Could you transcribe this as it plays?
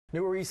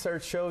New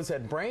research shows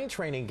that brain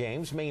training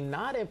games may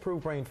not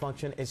improve brain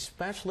function,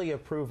 especially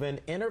if proven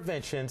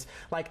interventions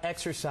like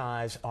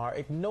exercise are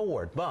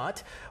ignored.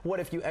 But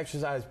what if you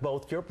exercise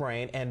both your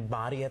brain and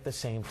body at the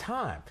same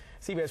time?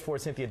 CBS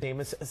 4's Cynthia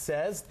Demas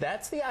says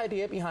that's the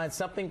idea behind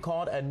something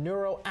called a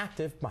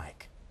NeuroActive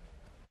Bike.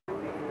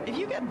 If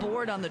you get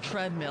bored on the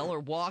treadmill or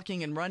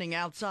walking and running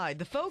outside,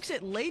 the folks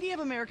at Lady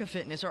of America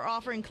Fitness are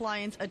offering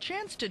clients a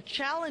chance to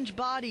challenge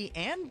body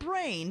and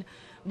brain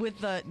with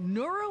the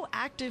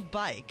NeuroActive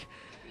Bike.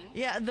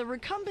 Yeah, the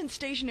recumbent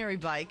stationary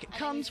bike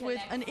comes with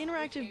an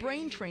interactive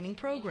brain training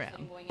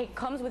program. It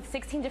comes with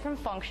 16 different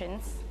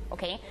functions,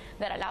 okay,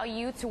 that allow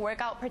you to work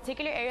out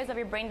particular areas of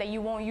your brain that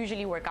you won't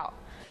usually work out.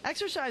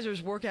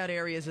 Exercisers work out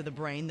areas of the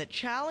brain that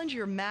challenge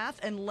your math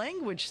and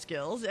language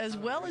skills, as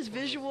well as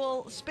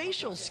visual,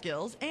 spatial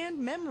skills and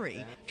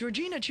memory.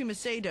 Georgina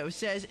Chumacedo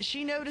says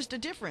she noticed a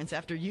difference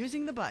after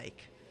using the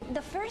bike.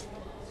 The first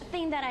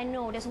thing that I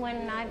noticed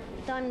when I've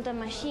done the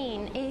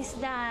machine is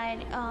that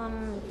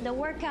the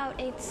workout,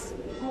 it's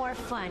more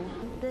fun.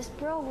 This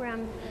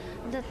program,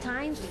 the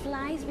time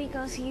flies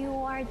because you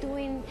are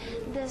doing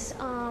this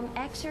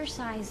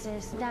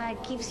exercises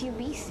that keeps you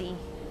busy.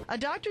 A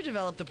doctor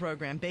developed the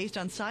program based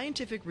on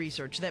scientific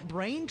research that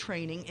brain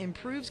training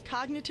improves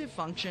cognitive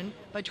function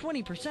by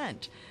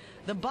 20%.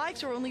 The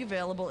bikes are only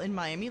available in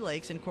Miami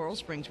Lakes and Coral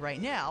Springs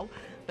right now,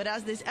 but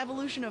as this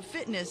evolution of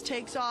fitness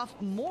takes off,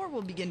 more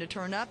will begin to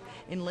turn up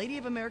in Lady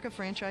of America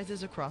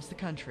franchises across the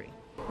country.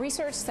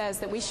 Research says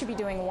that we should be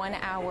doing 1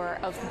 hour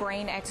of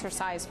brain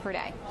exercise per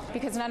day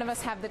because none of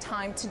us have the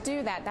time to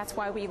do that. That's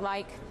why we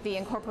like the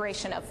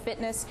incorporation of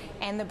fitness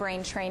and the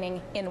brain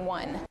training in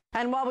one.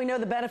 And while we know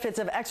the benefits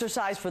of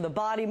exercise for the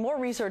body, more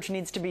research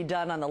needs to be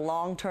done on the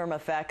long-term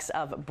effects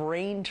of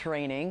brain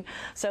training.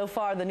 So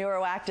far, the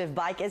NeuroActive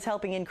Bike is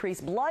helping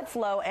increase blood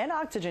flow and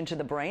oxygen to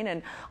the brain,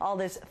 and all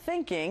this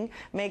thinking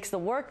makes the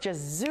work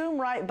just zoom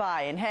right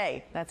by. And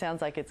hey, that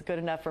sounds like it's good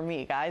enough for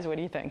me, guys. What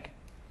do you think?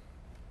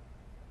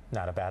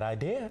 Not a bad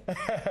idea.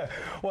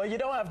 Well, you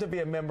don't have to be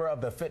a member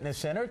of the fitness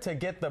center to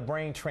get the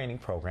brain training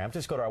program.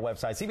 Just go to our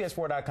website,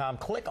 cbs4.com,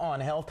 click on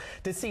health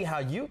to see how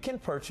you can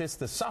purchase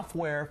the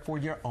software for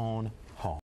your own